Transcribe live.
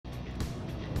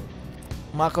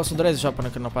Mac o să dureze așa până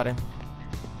când apare.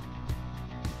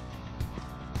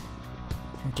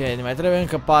 Ok, ne mai trebuie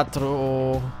încă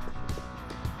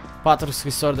 4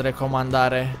 scrisori de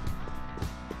recomandare.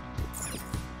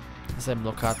 Asta e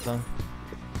blocată.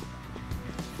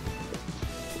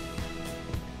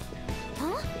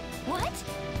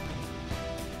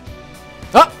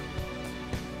 Ah!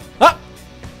 Ah!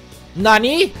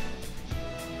 Nani?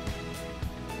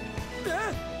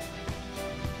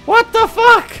 What the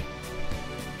fuck?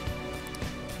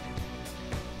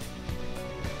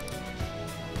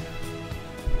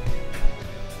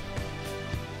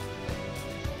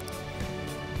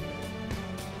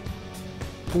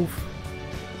 Puf.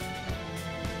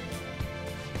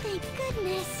 Thank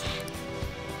goodness.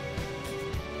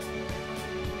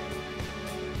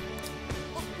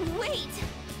 Wait.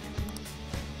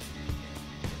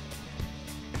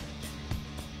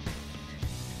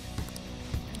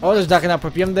 Oh, deci dacă ne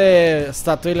apropiem de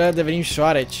statuile, devenim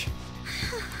șoareci.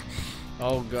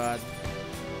 Oh god.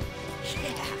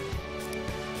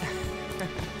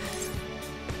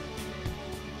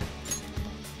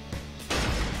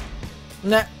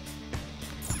 Ne.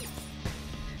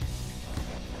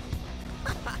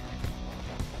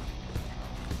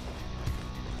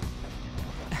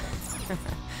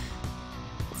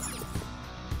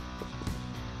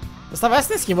 Asta avea să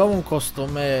ne schimbăm un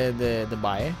costume de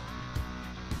baie.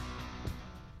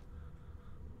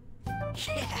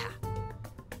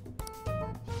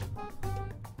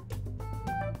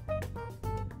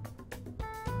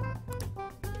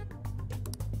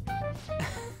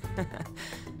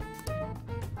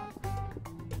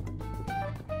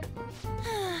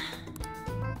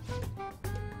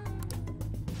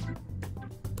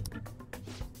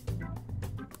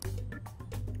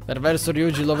 Perversul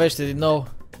Ryuji lovește din nou.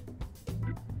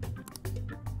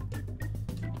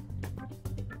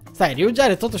 Stai, Ryuji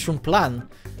are totuși un plan.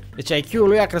 Deci IQ-ul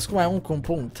lui a crescut mai mult cu un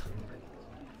punct.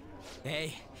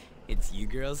 Hey, it's you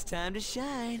girls' time to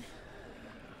shine.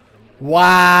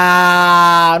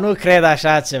 Wow, nu cred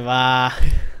așa ceva.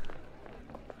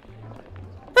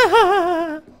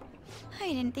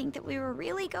 I didn't think that we were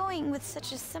really going with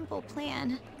such a simple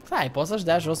plan. Stai, poți să-și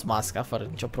dea jos masca fără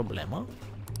nicio problemă.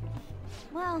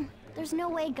 Well, there's no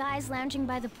way guys lounging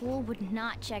by the pool would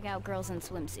not check out girls in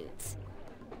swimsuits.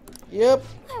 Yep.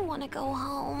 I want to go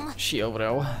home. Și eu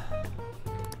vreau.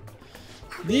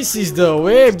 This is the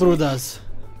way, brothers.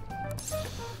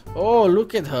 Oh,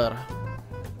 look at her.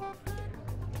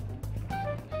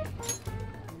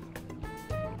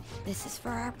 This is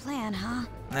for our plan, huh?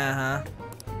 Uh-huh.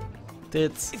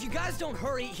 Tits. If you guys don't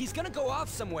hurry, he's gonna go off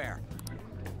somewhere.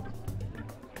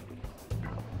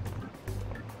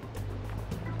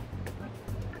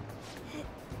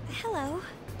 Hello.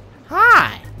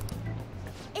 Hi.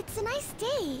 It's a nice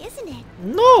day, isn't it?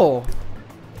 No.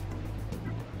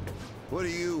 What do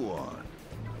you want?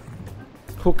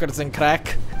 Hookers and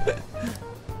crack.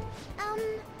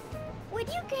 Would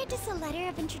you grant us a letter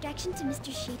of introduction to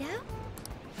Mr. Shido?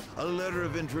 A letter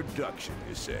of introduction,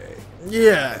 you say?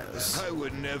 Yes. I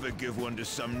would never give one to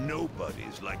some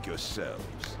nobodies like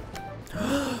yourselves.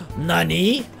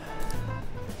 Nani?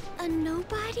 A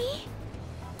nobody?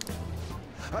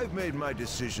 I've made my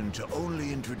decision to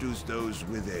only introduce those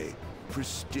with a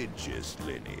prestigious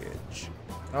lineage.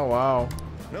 Oh wow.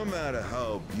 No matter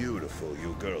how beautiful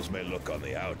you girls may look on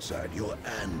the outside, your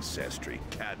ancestry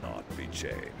cannot be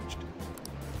changed.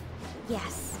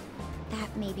 Yes, that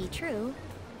may be true,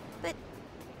 but,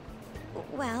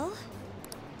 well,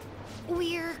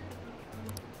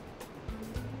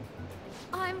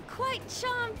 I'm quite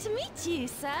charmed to meet you,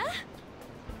 sir.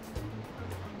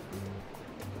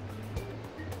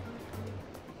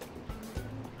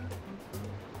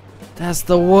 That's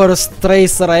the worst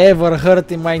tracer I ever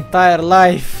heard in my entire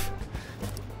life.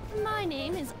 My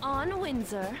name is Ann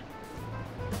Windsor.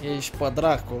 Ești pe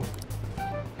dracu.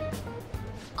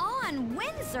 Ann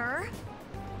Windsor?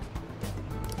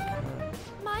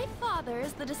 My father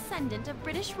is the descendant of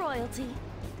British royalty.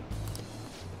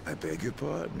 I beg your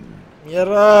pardon. E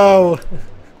rău.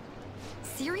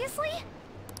 Seriously?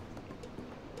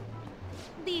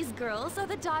 These girls are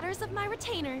the daughters of my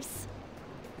retainers.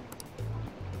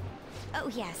 Oh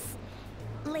yes,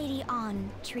 Lady Ann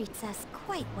treats us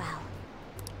quite well.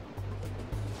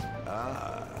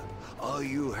 Ah, are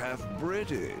you half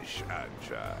British,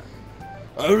 Anja?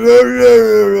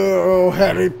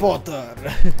 Harry Potter.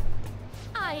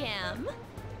 I am.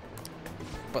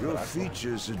 Your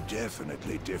features are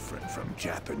definitely different from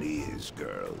Japanese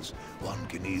girls. One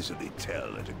can easily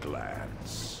tell at a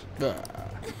glance.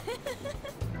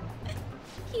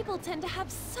 People tend to have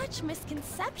such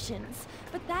misconceptions,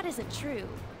 but that isn't true.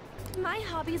 My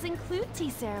hobbies include tea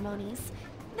ceremonies.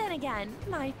 Then again,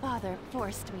 my father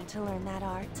forced me to learn that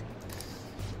art.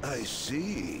 I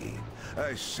see.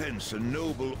 I sense a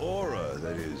noble aura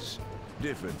that is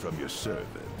different from your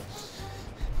servants.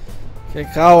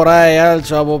 Cred că aura aia e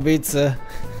altceva, bobiță.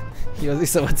 Eu zic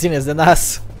să vă țineți de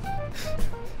nas.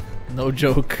 No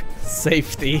joke.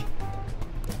 Safety.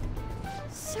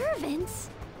 Servants?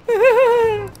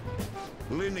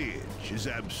 Lineage is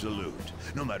absolute,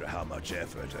 no matter how much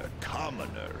effort a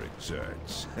commoner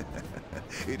exerts.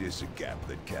 It is a gap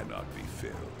that cannot be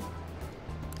filled.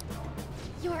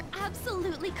 You're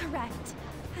absolutely correct.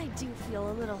 I do feel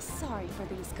a little sorry for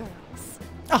these girls.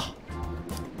 Oh.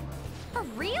 For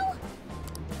real?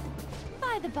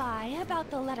 By the by, about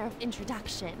the letter of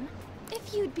introduction.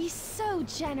 If you'd be so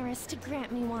generous to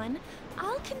grant me one,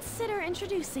 I'll consider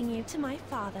introducing you to my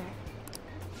father.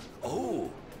 Oh,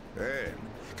 and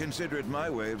consider it my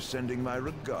way of sending my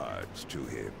regards to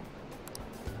him.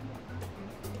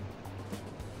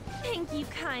 Thank you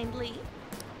kindly.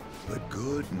 But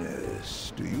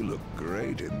goodness, do you look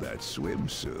great in that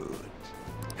swimsuit.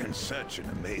 And such an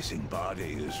amazing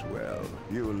body as well.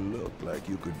 You look like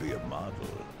you could be a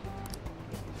model.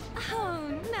 Oh,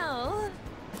 no.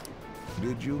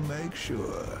 Did you make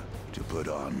sure to put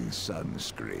on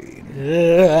sunscreen?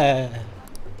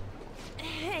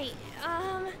 Hey,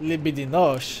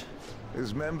 Libidinoș.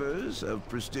 As members of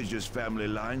prestigious family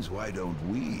lines, why don't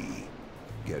we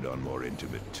get on more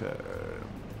intimate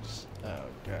terms?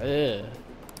 Okay.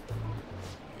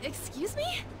 Excuse me?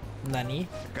 Nani?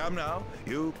 Come now,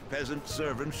 you peasant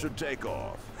servants should take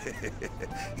off.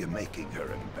 You're making her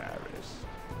embarrassed.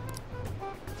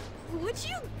 Would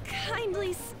you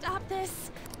kindly stop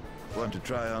this? Want to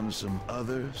try on some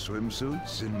other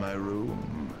swimsuits in my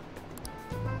room?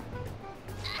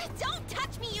 Don't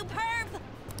touch me, you perv!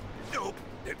 Nope.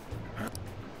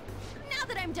 Now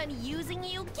that I'm done using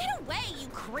you, get away, you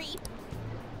creep!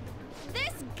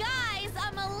 This guy's a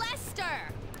molester!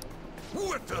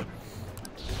 What the?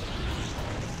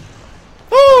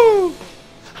 Woo!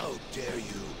 How dare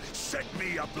you set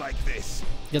me up like this?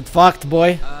 Get fucked,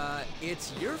 boy.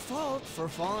 It's your fault for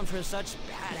falling for such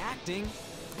bad acting.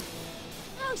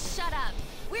 Oh, shut up!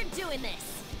 We're doing this!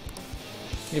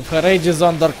 If her age is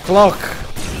on the clock.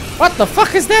 What the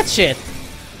fuck is that shit?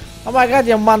 Oh my god,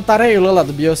 e mantareiul ăla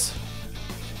dubios.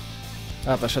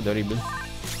 Arată așa de oribil.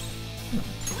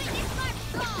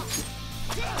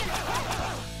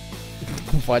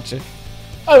 Cum face?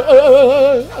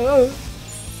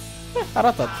 A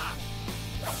ratat.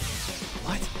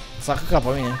 S-a căcat pe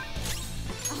mine.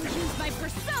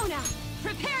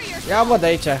 Ia bă de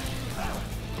aici.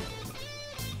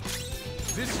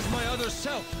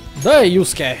 Dă-i,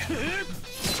 Yusuke!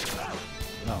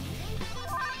 No.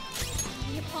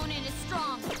 The opponent is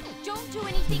strong. Don't do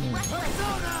anything reckless.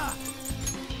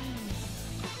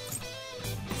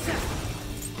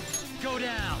 Go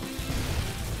down.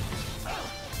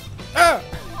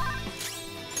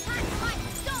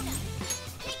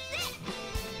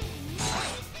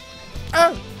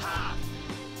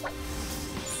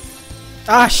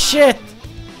 Ah, shit!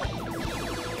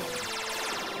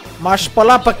 M-aș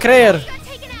spăla pe creier.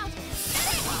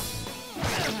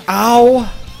 Au!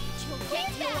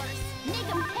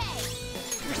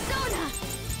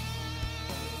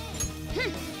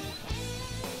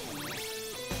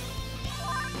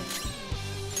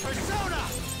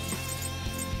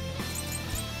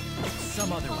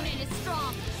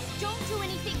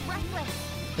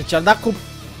 Deci a dat cu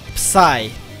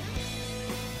Psy.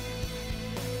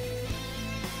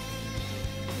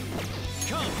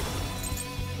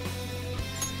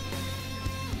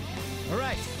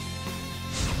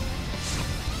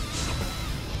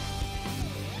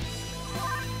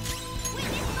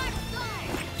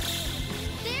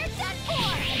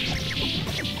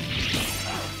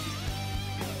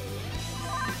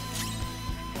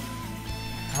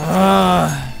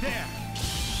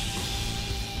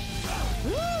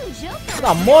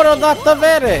 Da, mor odată,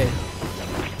 vere!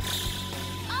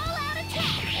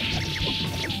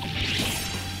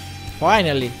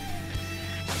 Finally!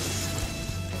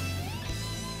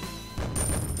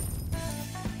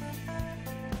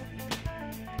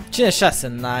 Cine 6?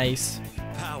 Nice!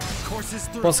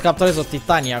 Pot să capturez o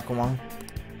titanie acum.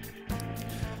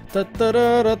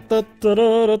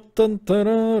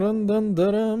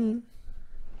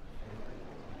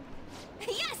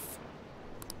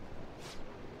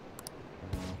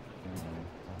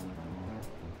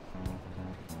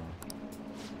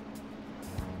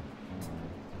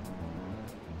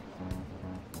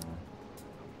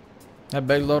 A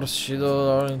backdoor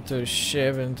shadow into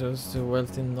shave into the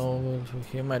wealthy noble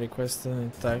to him. I request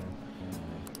an attack.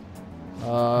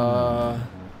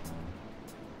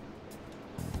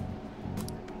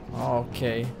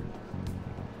 Ok.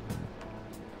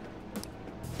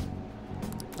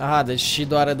 Aha, deci și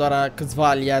doar câțiva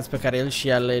aliați pe care el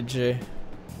și alege.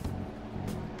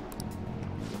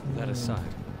 That aside.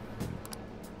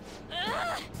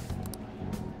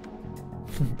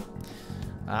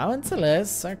 Am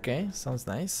înțeles, ok, sounds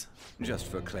nice. Just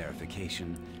for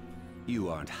clarification, you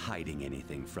aren't hiding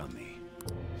anything from me.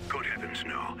 Good heavens,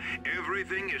 no.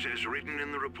 Everything is as written in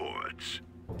the reports.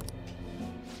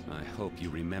 I hope you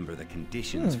remember the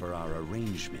conditions for our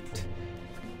arrangement.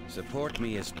 Support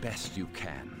me as best you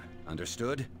can.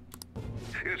 Understood?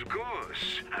 Yes, of course.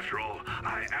 After all,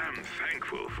 I am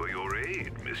thankful for your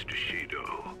aid, Mr. Shido.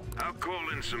 I'll call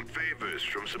in some favors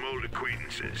from some old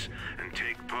acquaintances and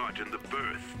take part in the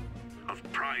birth of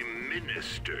Prime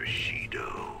Minister Shido.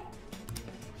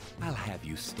 I'll have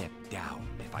you step down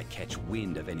if I catch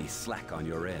wind of any slack on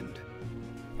your end.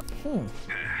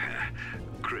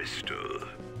 Crystal,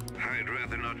 I'd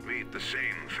rather not meet the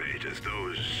same fate as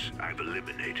those I've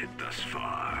eliminated thus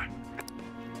far.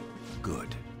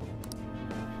 Good.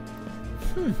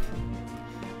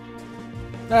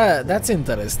 That's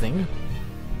interesting.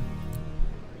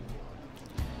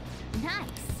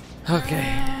 Nice. Ok.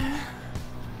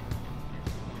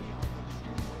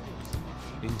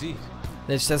 Indeed.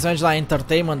 Deci trebuie să mergi la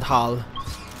Entertainment Hall.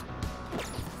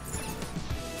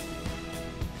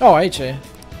 Oh, aici e.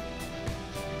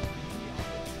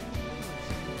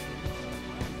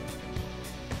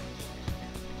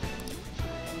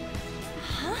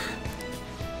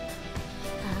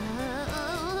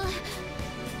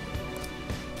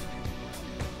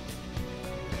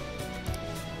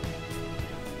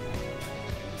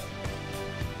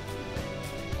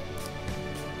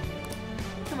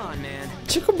 Come on, man.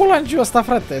 Ce cu bolanciul ăsta,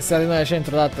 frate? Se alină așa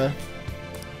într-o dată.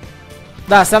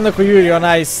 Da, seamănă cu Yuri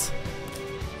on Ice.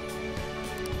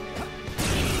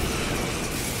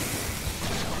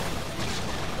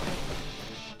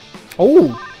 Oh!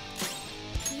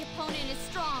 The opponent is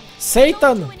strong.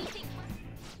 Satan! Don't do anything.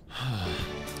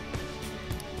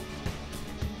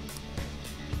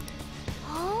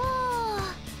 Oh,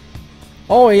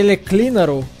 Oh, el e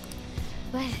cleaner-ul.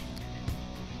 but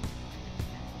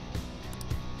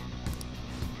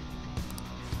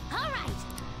all right.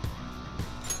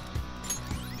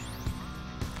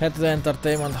 Head to the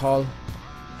Entertainment Hall.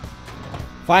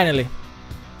 Finally.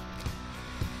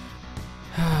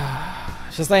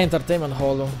 Și ăsta e Entertainment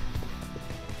Hall-ul.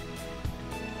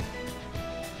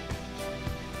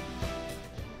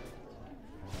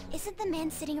 Isn't the man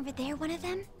sitting over there one of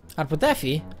them? Ar putea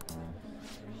fi.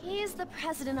 He's the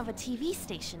president of a TV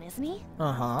station, isn't he?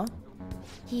 Aha.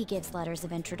 He gives letters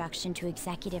of introduction to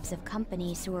executives of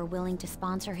companies who are willing to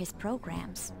sponsor his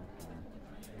programs.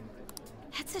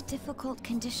 That's a difficult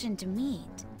condition to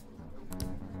meet.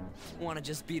 Wanna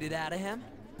just beat it out of him?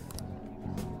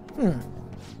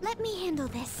 Let me handle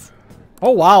this.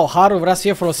 Oh, wow, Haru vrea să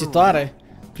fie folositoare.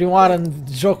 Prima oară în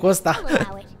jocul ăsta. I'll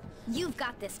allow it. You've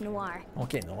got this, Noir.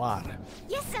 Ok, nu are.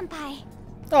 Yes, senpai.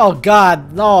 Oh,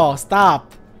 God, no,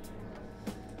 stop.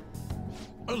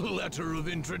 A letter of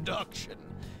introduction.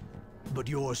 But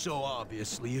you're so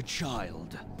obviously a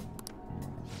child.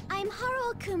 I'm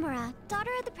Haru Okumura,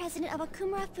 daughter of the president of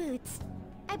Okumura Foods.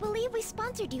 I believe we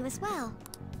sponsored you as well.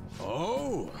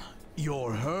 Oh,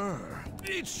 you're her.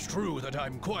 It's true that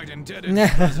I'm quite indebted to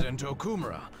President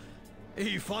Okumura.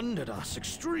 He funded us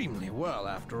extremely well,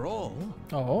 after all.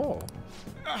 Oh.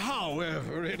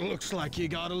 However, it looks like he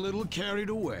got a little carried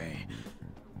away.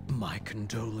 My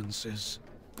condolences.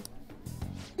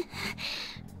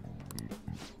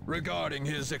 Regarding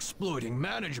his exploiting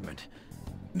management,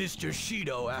 Mr.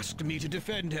 Shido asked me to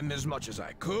defend him as much as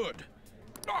I could.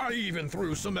 I even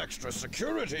threw some extra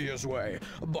security his way,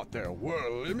 but there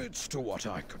were limits to what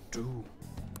I could do.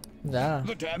 Da.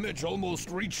 The damage almost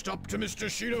reached up to Mr.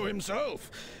 Shido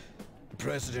himself.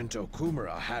 President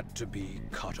Okumura had to be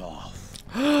cut off.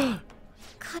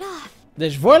 Cut off.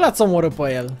 Deci voi l-ați omorât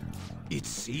pe el. It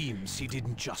seems he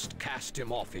didn't just cast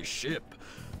him off his ship,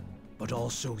 but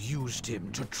also used him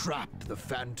to trap the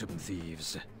Phantom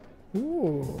Thieves.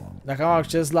 Dacă am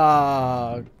acces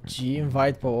la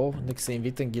G-Invite pe O, deci să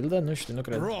invit în gildă? Nu știu, nu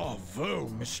cred. Bravo,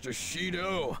 Mr.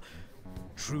 Shido.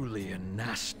 Truly a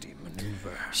nasty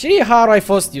maneuver. Și Haru ai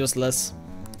fost useless.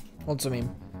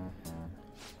 Mulțumim.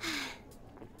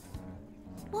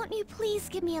 Won't you please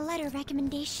give me a letter of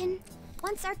recommendation?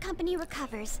 Once our company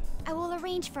recovers, I will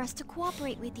arrange for us to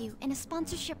cooperate with you in a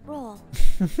sponsorship role.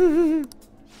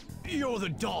 You're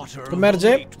the daughter Cum of the merge?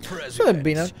 late Suntem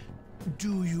bine. president.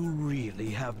 Do you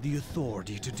really have the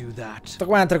authority to do that?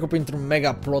 Tocmai am trecut printr-un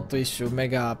mega plot twist și un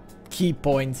mega key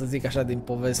point, să zic așa, din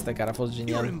poveste, care a fost Your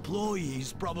genial.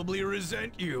 employees probably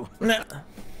resent you.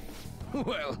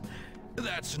 Well,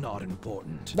 that's not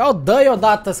important. Da, dă-i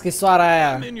odată scrisoarea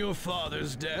aia. I'm in your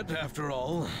father's debt, after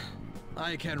all.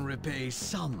 I can repay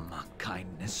some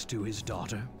kindness to his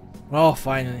daughter. Oh,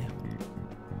 finally.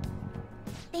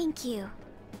 Thank you.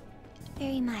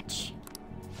 Very much.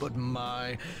 But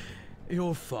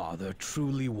your father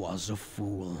truly was a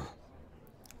fool.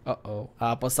 Uh-oh. A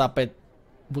apăsat pe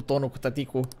butonul cu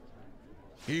tăticul.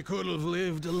 He could have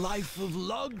lived a life of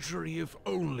luxury if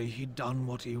only he'd done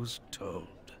what he was told.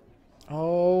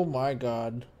 Oh my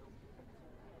god.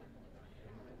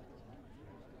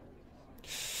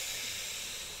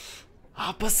 A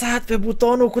apăsat pe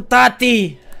butonul cu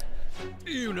tati!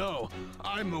 You know,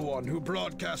 I'm the one who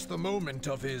broadcast the moment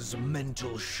of his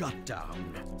mental shutdown.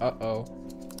 Uh-oh.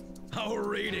 Our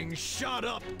rating shot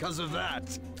up because of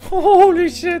that. Holy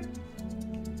shit!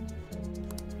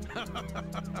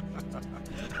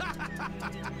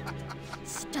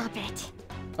 Stop it.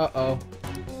 Uh-oh.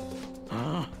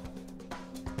 Huh?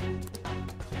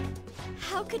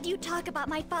 How could you talk about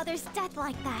my father's death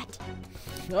like that?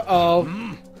 Uh-oh.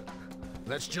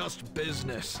 That's just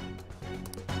business.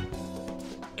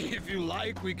 If you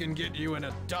like, we can get you in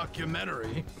a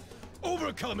documentary.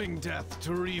 Overcoming death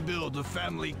to rebuild the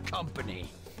family company.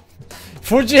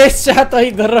 Fugeți,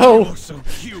 chat-ai de rău! Oh, so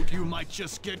cute, you might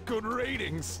just get good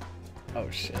ratings. Oh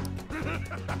shit.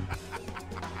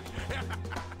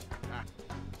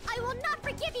 I will not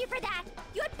forgive you for that.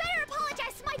 You had better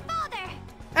apologize to my father.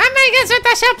 Am mai găsit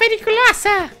așa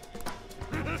periculoasă!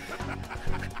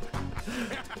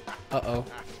 Uh-oh.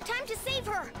 Time to save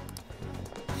her.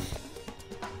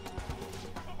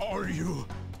 Are you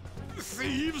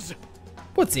thieves?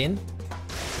 Puțin.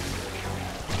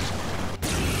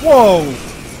 Wow!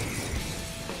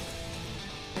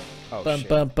 Oh, Pam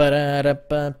pam parara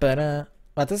pam para.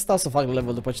 Trebuie să stau să fac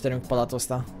level după ce termin cu palatul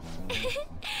ăsta.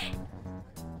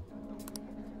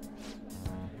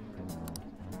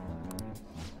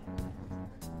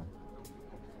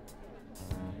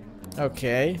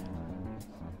 Ok.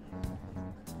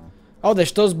 Oh,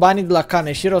 deci toți banii de la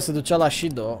Kaneshiro se duceau la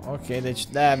Shido. Ok, deci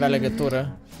de-aia avea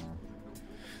legătură.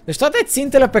 Deci toate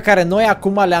țintele pe care noi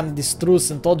acum le-am distrus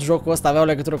în tot jocul ăsta aveau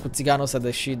legătură cu țiganul ăsta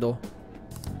de Shido.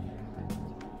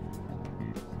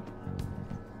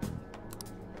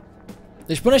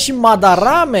 Deci până și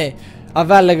Madarame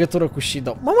avea legătură cu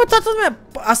Shido. Mamă, toată lumea!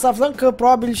 Asta aflăm că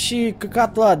probabil și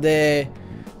căcatul ăla de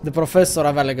profesor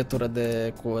avea legătură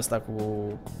cu ăsta, cu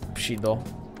Shido.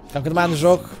 Cam cât mai am de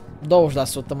joc,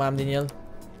 20% mai am din el.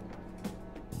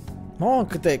 Mamă,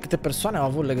 câte persoane au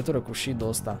avut legătură cu Shido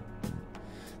ăsta.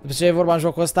 După ce e vorba în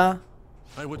jocul ăsta?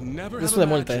 Destul de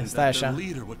multe, stai așa.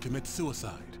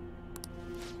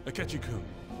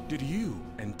 Did you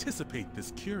anticipate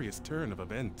this curious turn of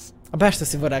events? Abia aștept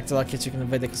să văd reacția la Ketchy când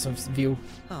vede că sunt viu.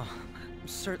 Oh,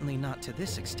 certainly not to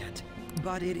this extent.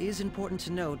 But it is important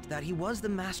to note that he was the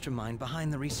mastermind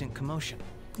behind the recent commotion.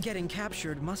 Getting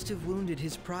captured must have wounded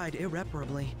his pride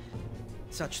irreparably.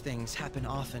 Such things happen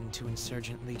often to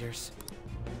insurgent leaders.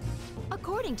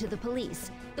 According to the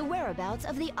police, the whereabouts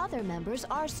of the other members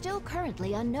are still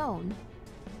currently unknown.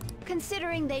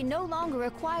 Considering they no longer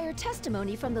require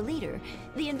testimony from the leader,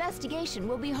 the investigation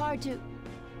will be hard to...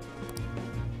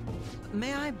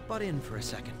 May I butt in for a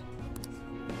second?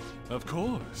 Of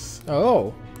course.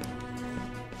 Oh.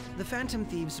 The Phantom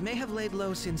Thieves may have laid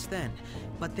low since then,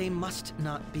 but they must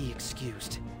not be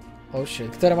excused. Oh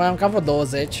shit, câte mai am cam vreo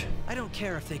 20. I don't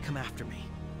care if they come after me.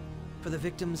 For the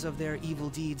victims of their evil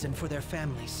deeds and for their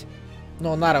families.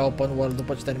 Nu, n-are open world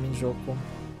după ce termin jocul.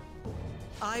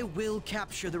 I will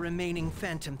capture the remaining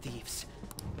Phantom Thieves.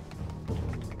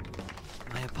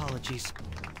 My apologies.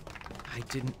 I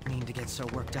didn't mean to get so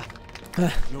worked up.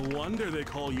 No wonder they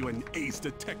call you an ace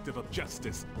detective of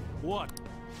justice. What?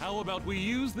 How about we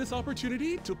use this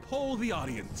opportunity to poll the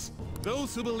audience?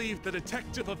 Those who believe the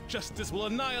detective of justice will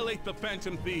annihilate the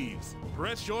Phantom Thieves.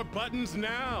 Press your buttons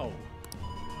now!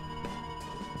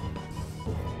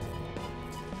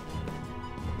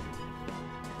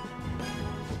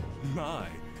 My,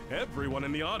 everyone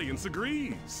in the audience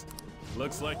agrees.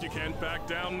 Looks like you can't back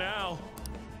down now.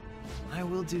 I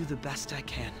will do the best I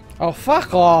can. Oh,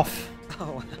 fuck off!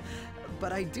 Oh,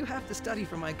 but I do have to study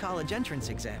for my college entrance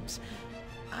exams.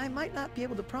 I might not be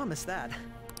able to promise that.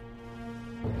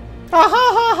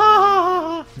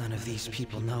 None of these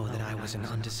people know that I was an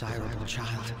undesirable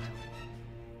child.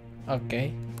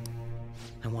 Okay.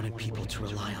 I wanted people to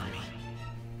rely on me.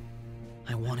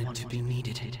 I wanted to be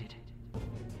needed.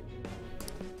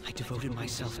 I devoted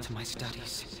myself to my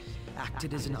studies,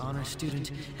 acted as an honor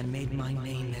student, and made my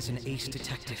name as an ace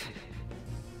detective.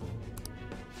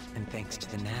 And thanks to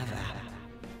the Nav app,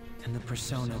 and the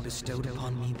persona bestowed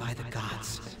upon me by the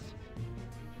gods,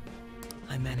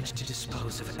 I managed to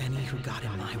dispose of any who got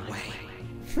in my way.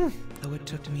 Though it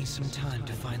took me some time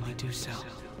to finally do so.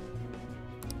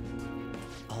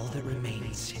 All that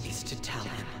remains is to tell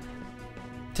him.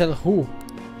 Tell who?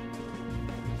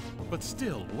 But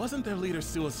still, wasn't their leader's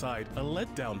suicide a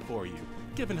letdown for you,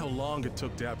 given how long it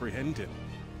took to apprehend him?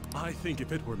 I think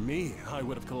if it were me, I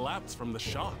would have collapsed from the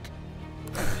shock.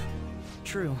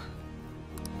 True.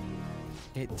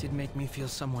 It did make me feel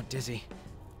somewhat dizzy.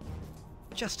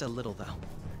 Just a little, though.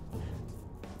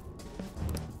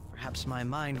 Perhaps my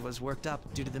mind was worked up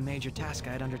due to the major task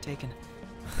I had undertaken.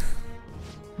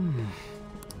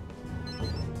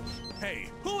 Hey,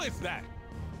 who is that?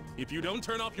 If you don't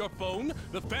turn off your phone,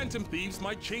 the phantom thieves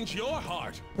might change your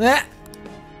heart.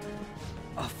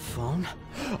 A phone?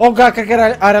 Oh, cred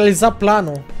că a realizat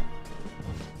planul.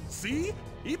 See?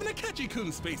 Even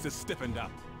Akechi-kun's face is stiffened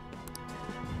up.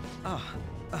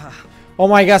 Oh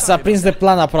my god, s-a prins de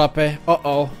plan aproape.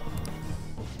 Oh.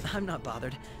 I'm not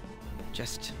bothered.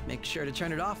 Just make sure to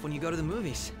turn it off when you go to the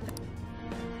movies.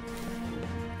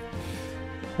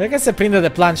 Cred că se prinde de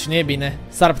plan și nu e bine.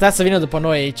 S-ar putea să vină după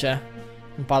noi aici,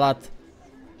 în palat.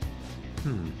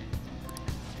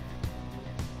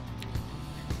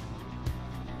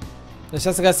 Deci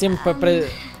să găsim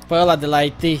pe ăla de la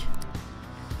IT.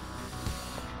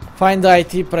 Find the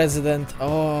IT president.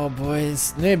 Oh,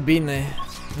 boys, nu e bine.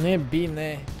 Nu e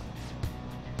bine.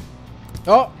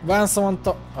 Oh, voiam să mă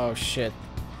întorc. Oh, shit.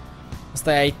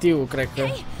 Asta e IT-ul, cred că.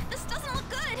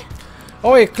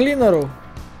 Oh, e cleaner-ul.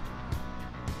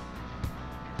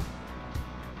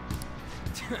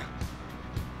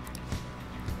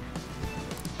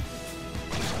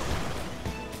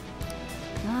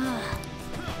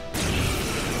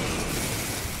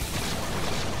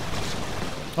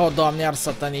 Oh, doamne, iar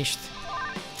sataniști.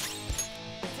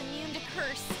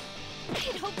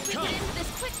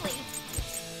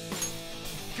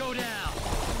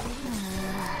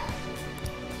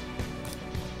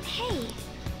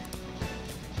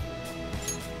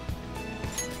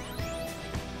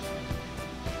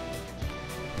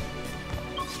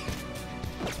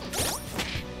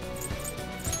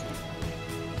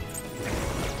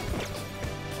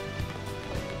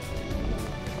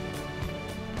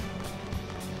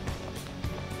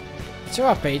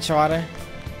 Ceva pe aici, oare?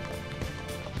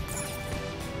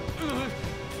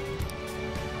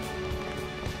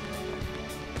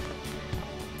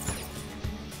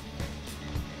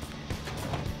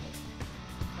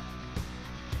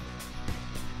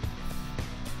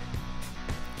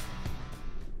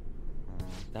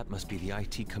 That must be the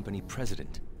IT company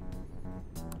president.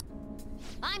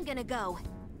 I'm gonna go.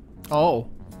 Oh.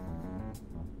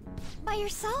 By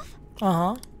yourself?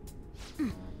 Uh-huh.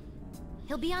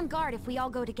 He'll be on guard if we all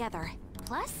go together.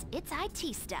 Plus, it's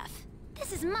IT stuff.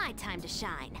 This is my time to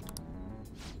shine.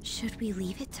 Should we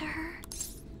leave it to her?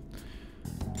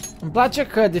 Îmi place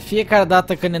că de fiecare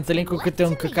dată când ne întâlnim cu câte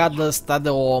un căcat de ăsta de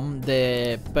om,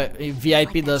 de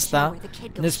VIP de ăsta,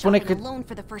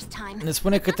 ne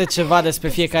spune câte ceva despre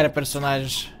fiecare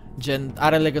personaj. Gen,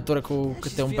 are legătură cu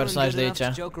câte un personaj de aici.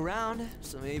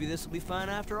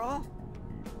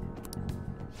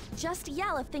 Just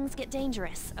yell if things get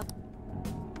dangerous.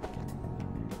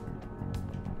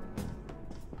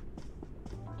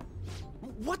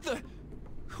 What the?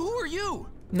 Who are you?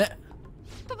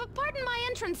 Pardon my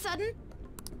entrance, sudden.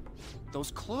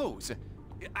 Those clothes.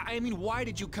 I mean, why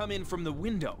did you come in from the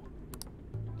window?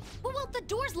 Well, the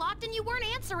door's locked and you weren't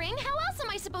answering. How else am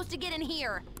I supposed to get in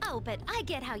here? Oh, but I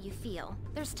get how you feel.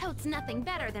 There's totes nothing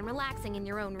better than relaxing in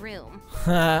your own room.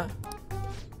 A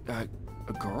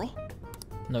girl?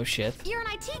 No shit. You're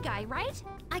an IT guy, right?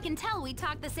 I can tell we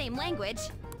talk the same language.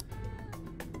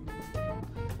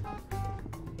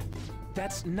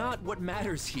 That's not what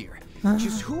matters here.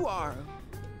 Just who are...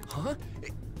 Huh?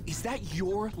 Is that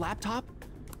your laptop?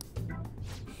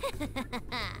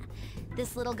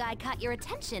 This little guy caught your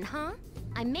attention, huh?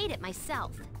 I made it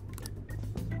myself.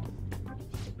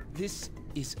 This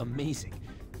is amazing.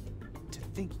 To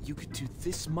think you could do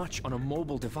this much on a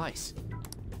mobile device.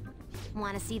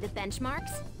 Want to see the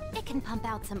benchmarks? It can pump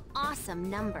out some awesome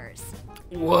numbers.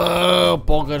 Whoa,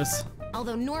 poggers.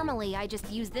 Although normally I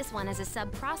just use this one as a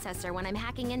sub-processor when I'm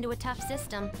hacking into a tough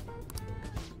system.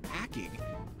 Hacking?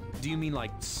 Do you mean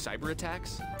like cyber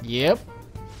attacks? Yep.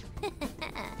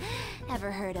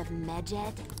 Ever heard of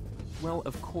Medjed? Well,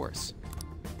 of course.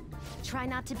 Try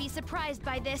not to be surprised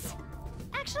by this.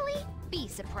 Actually, be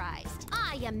surprised.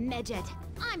 I am Medjed.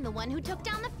 I'm the one who took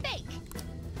down the fake.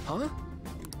 Huh?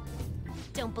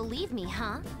 Don't believe me,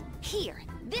 huh? Here,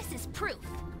 this is proof.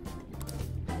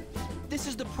 This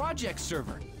is the project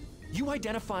server. You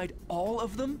identified all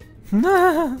of them?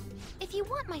 If you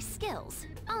want my skills,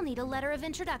 I'll need a letter of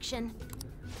introduction.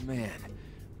 Man,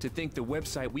 to think the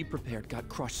website we prepared got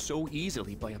crushed so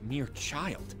easily by a mere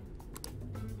child.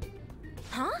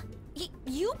 Huh?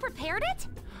 You prepared it?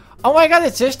 Oh my god,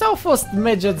 deci ăștia au fost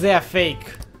Medjed aia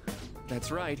fake. That's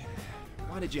right.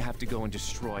 Why did you have to go and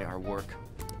destroy our work?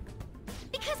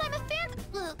 Because I'm a fan.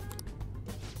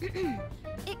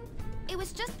 It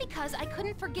was just because I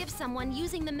couldn't forgive someone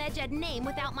using the Medjed name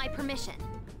without my permission.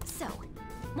 So,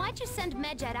 why'd you send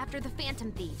Medjed after the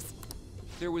Phantom Thieves?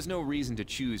 There was no reason to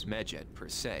choose Medjed, per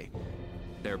se.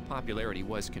 Their popularity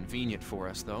was convenient for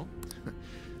us, though.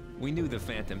 We knew the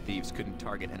Phantom Thieves couldn't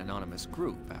target an anonymous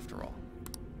group, after all.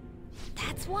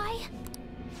 That's why?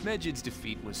 Medjed's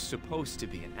defeat was supposed to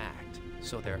be an act,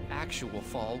 so their actual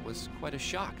fall was quite a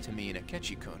shock to me and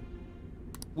Akechi-kun.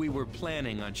 We were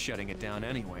planning on shutting it down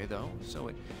anyway, though, so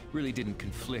it really didn't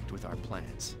conflict with our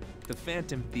plans. The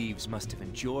Phantom Thieves must have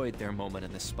enjoyed their moment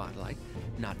in the spotlight,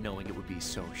 not knowing it would be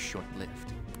so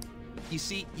short-lived. You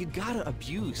see, you gotta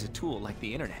abuse a tool like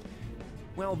the internet.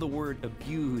 Well, the word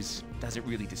abuse doesn't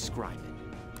really describe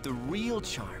it. The real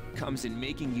charm comes in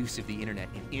making use of the internet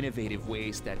in innovative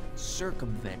ways that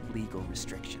circumvent legal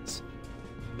restrictions.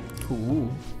 Ooh.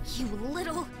 You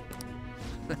little...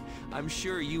 I'm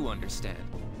sure you understand.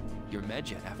 You're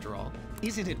Medjed, after all.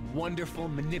 Isn't it wonderful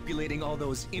manipulating all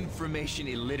those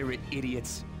information-illiterate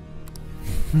idiots?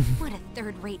 What a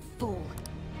third-rate fool.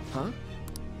 Huh?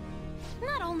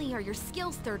 Not only are your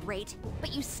skills third-rate,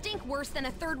 but you stink worse than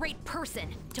a third-rate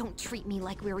person. Don't treat me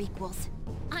like we're equals.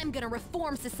 I'm gonna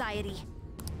reform society.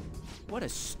 What a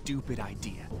stupid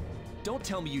idea. Don't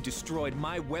tell me you destroyed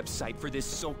my website for this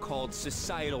so-called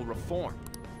societal reform.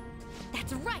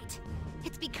 That's right.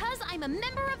 It's because I'm a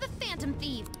member of the Phantom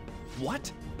Thieves.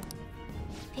 What?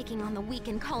 Picking on the weak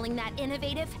and calling that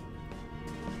innovative?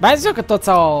 Mai zic că toți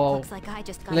au Looks like I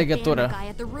just got legătură. a guy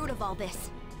at the root of all this.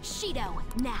 Shido,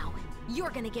 now,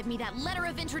 you're gonna give me that letter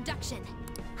of introduction.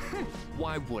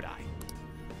 Why would I?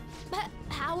 But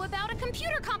how about a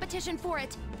computer competition for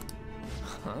it?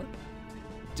 Huh?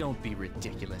 Don't be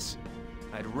ridiculous.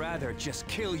 I'd rather just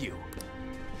kill you.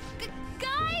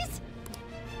 Guys?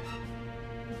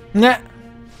 Ne.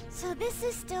 So this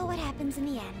is still what happens in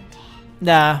the end.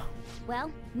 Da.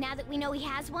 Well, now that we know he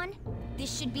has one,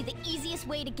 this should be the easiest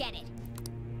way to get it.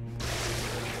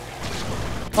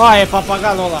 Oh, e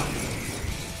papagalul ăla.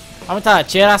 Am uitat,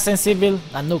 ce era sensibil?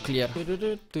 La nuclear.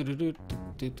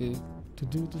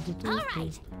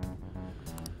 Alright.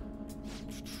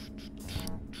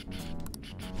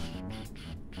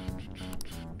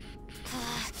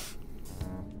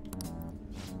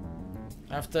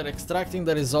 After extracting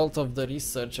the result of the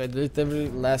research, I deleted every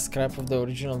last scrap of the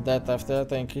original data. After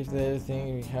that, I encrypted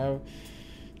everything we have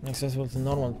accessible to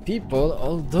normal people,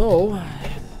 although I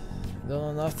don't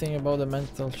know nothing about the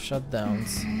mental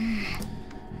shutdowns.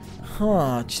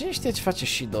 Cine știe ce face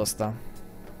Shido ăsta?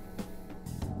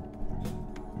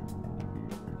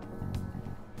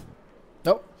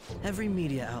 Oh. Every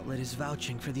media outlet is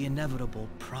vouching for the inevitable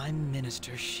Prime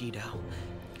Minister Shido.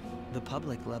 The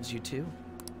public loves you too.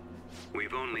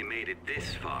 We've only made it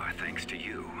this far thanks to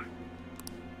you.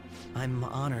 I'm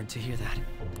honored to hear that.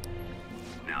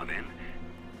 Now then,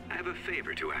 I have a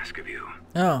favor to ask of you.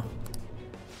 Oh.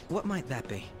 What might that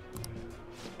be?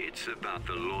 It's about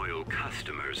the loyal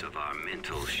customers of our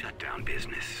mental shutdown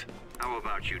business. How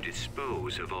about you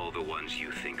dispose of all the ones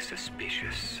you think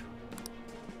suspicious?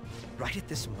 Right at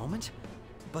this moment?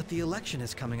 But the election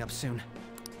is coming up soon.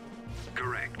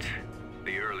 Correct.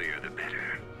 The earlier the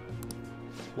better.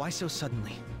 Why so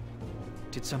suddenly?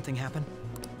 Did something happen?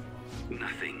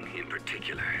 Nothing in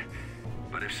particular.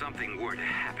 But if something were to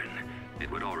happen, it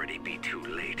would already be too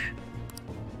late.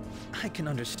 I can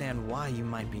understand why you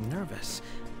might be nervous,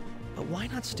 but why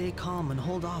not stay calm and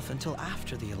hold off until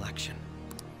after the election?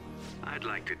 I'd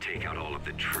like to take out all of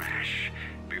the trash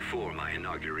before my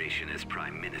inauguration as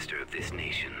Prime Minister of this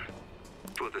nation.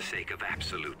 For the sake of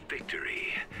absolute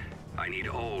victory, I need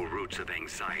all roots of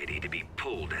anxiety to be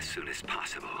pulled as soon as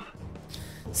possible.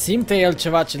 Simte el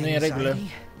ceva ce nu e în regulă.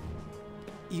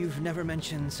 You've never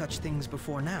mentioned such things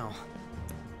before now.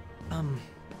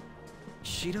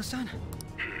 Shido-san?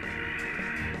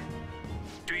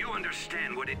 Do you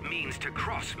understand what it means to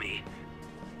cross me?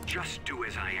 Just do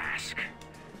as I ask.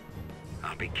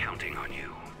 I'll be counting on you.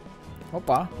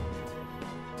 Opa.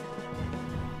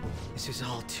 This is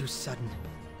all too sudden.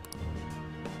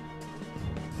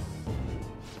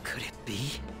 Could it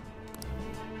be?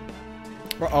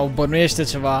 Oh, bănuiește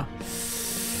ceva.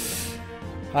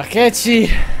 Akechi!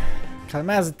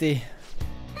 Calmează-te!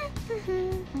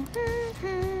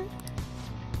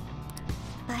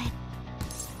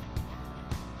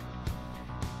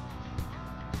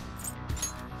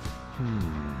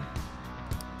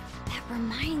 That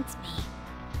reminds me.